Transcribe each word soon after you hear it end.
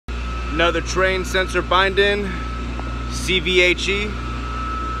Another Trane sensor bind-in, hvac.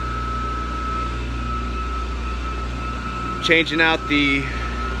 Changing out the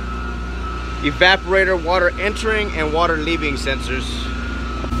evaporator water entering and water leaving sensors.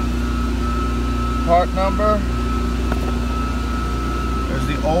 Part number. There's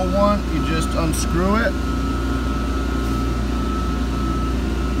the old one. You just unscrew it.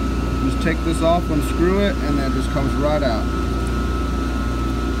 Just take this off, unscrew it, and then it just comes right out.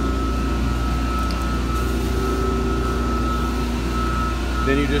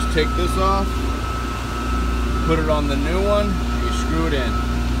 Then you just take this off, put it on the new one, and you screw it in.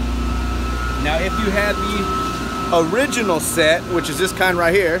 Now if you had the original set, which is this kind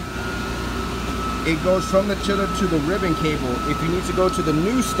right here, it goes from the chiller to the ribbon cable. If you need to go to the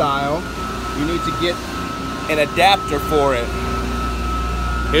new style, you need to get an adapter for it.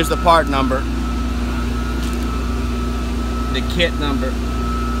 Here's the part number, the kit number.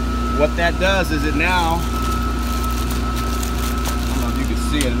 What that does is it now, I don't know if you can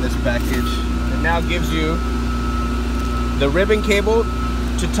see it in this package, it now gives you the ribbon cable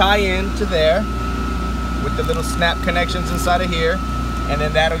to tie in to there with the little snap connections inside of here, and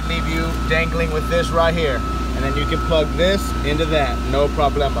then that'll leave you dangling with this right here, and then you can plug this into that, no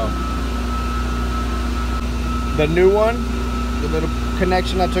problemo. The new one, the little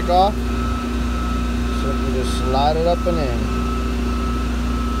connection I took off, so you just slide it up and in.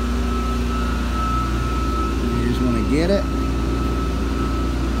 You just want to get it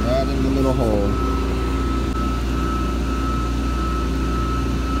right in the little hole.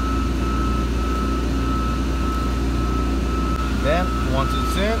 Then, once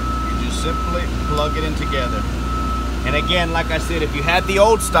it's in, you just simply plug it in together. And again, like I said, if you had the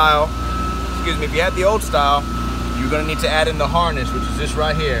old style, you're gonna need to add in the harness, which is this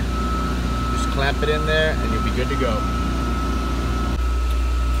right here. Just clamp it in there and you'll be good to go.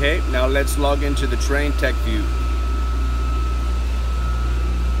 Okay, now let's log into the Trane TechView.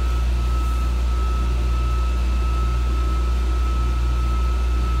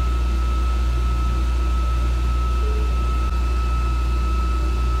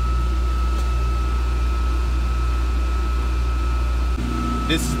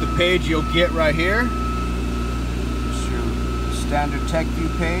 This is the page you'll get right here. It's your standard TechView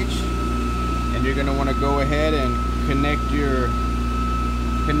page. And you're gonna wanna go ahead and connect your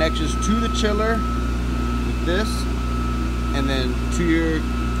connections to the chiller with this, and then to your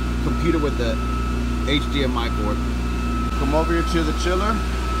computer with the HDMI cord. Come over here to the chiller,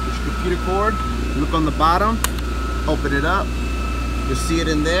 with your computer cord, look on the bottom, open it up, you'll see it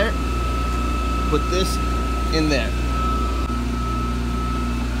in there. Put this in there.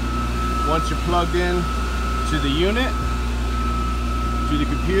 Once you're plugged in to the unit, to the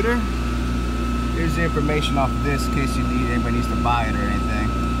computer, here's the information off of this in case anybody needs to buy it or anything.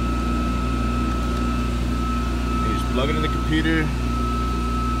 You just plug it in the computer,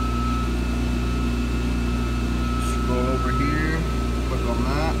 scroll over here, click on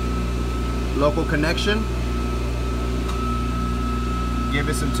that, local connection, give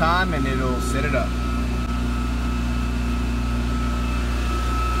it some time and it'll set it up.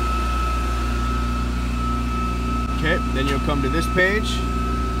 Okay, then you'll come to this page.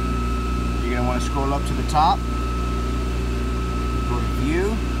 You're gonna want to scroll up to the top, go to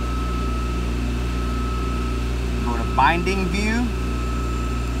view, go to binding view,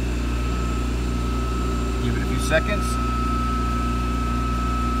 give it a few seconds.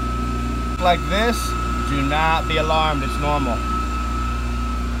 Like this, do not be alarmed, it's normal.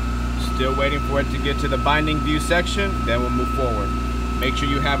 Still waiting for it to get to the binding view section, then we'll move forward. Make sure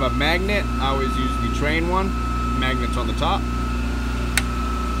you have a magnet. I always use the Trane one. Magnets on the top.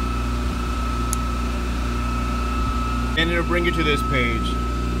 And it'll bring you to this page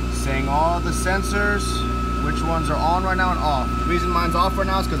saying all the sensors, which ones are on right now and off. The reason mine's off right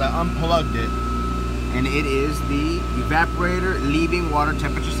now is because I unplugged it, and it is the evaporator leaving water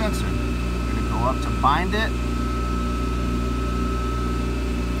temperature sensor. We're going to go up to bind it,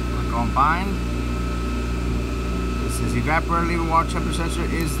 click on bind. This is evaporator leaving water temperature sensor.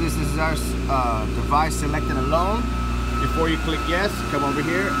 This is our device selected alone. Before you click yes, come over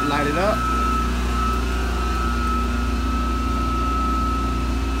here, light it up.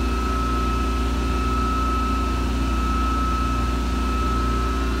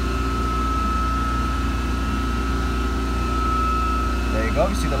 There you go,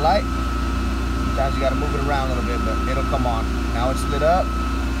 you see the light? Sometimes you gotta move it around a little bit, but it'll come on. Now it's lit up.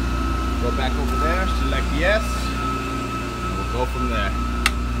 Go back over there, select yes. We'll go from there.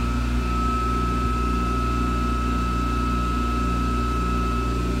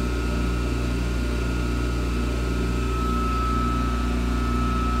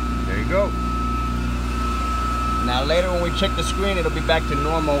 go. Now later when we check the screen, it'll be back to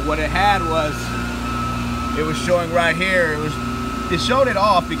normal. What it had was, it was showing right here, it showed it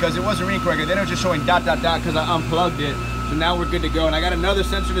off because it wasn't reading correctly. Then it was just showing dot dot dot because I unplugged it. So now we're good to go. And I got another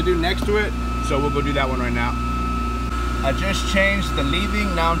sensor to do next to it, so we'll go do that one right now. I just changed the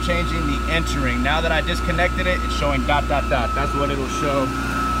leaving, now I'm changing the entering. Now that I disconnected it, it's showing dot dot dot. That's what it'll show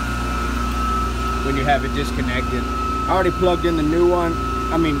when you have it disconnected. I already plugged in the new one.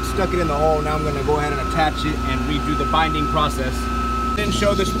 Stuck it in the hole. Now I'm gonna go ahead and attach it and redo the binding process. Didn't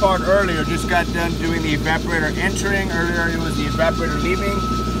show this part earlier, just got done doing the evaporator entering. Earlier it was the evaporator leaving,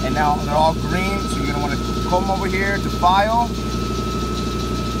 and now they're all green. So you're gonna wanna come over here to File,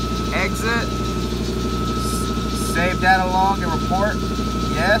 Exit, save data log and report,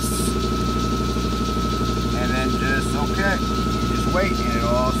 yes, and then just okay. You just wait and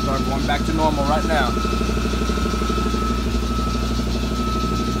it'll all start going back to normal right now.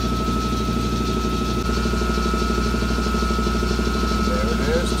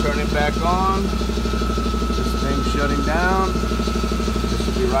 Turn it back on. This thing's shutting down. This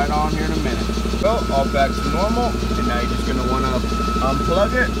will be right on here in a minute. So all back to normal. And now you're just gonna wanna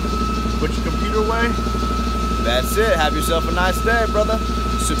unplug it, put your computer away. That's it. Have yourself a nice day, brother.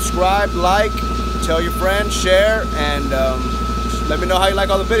 Subscribe, like, tell your friends, share, and let me know how you like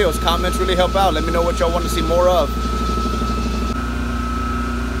all the videos. Comments really help out. Let me know what y'all want to see more of.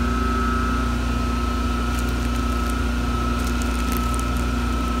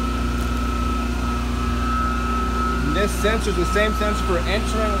 This sensor is the same sensor for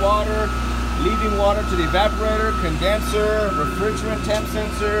entering water, leaving water to the evaporator, condenser, refrigerant temp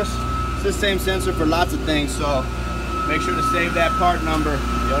sensors. It's the same sensor for lots of things, so make sure to save that part number.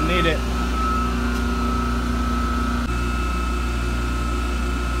 You'll need it.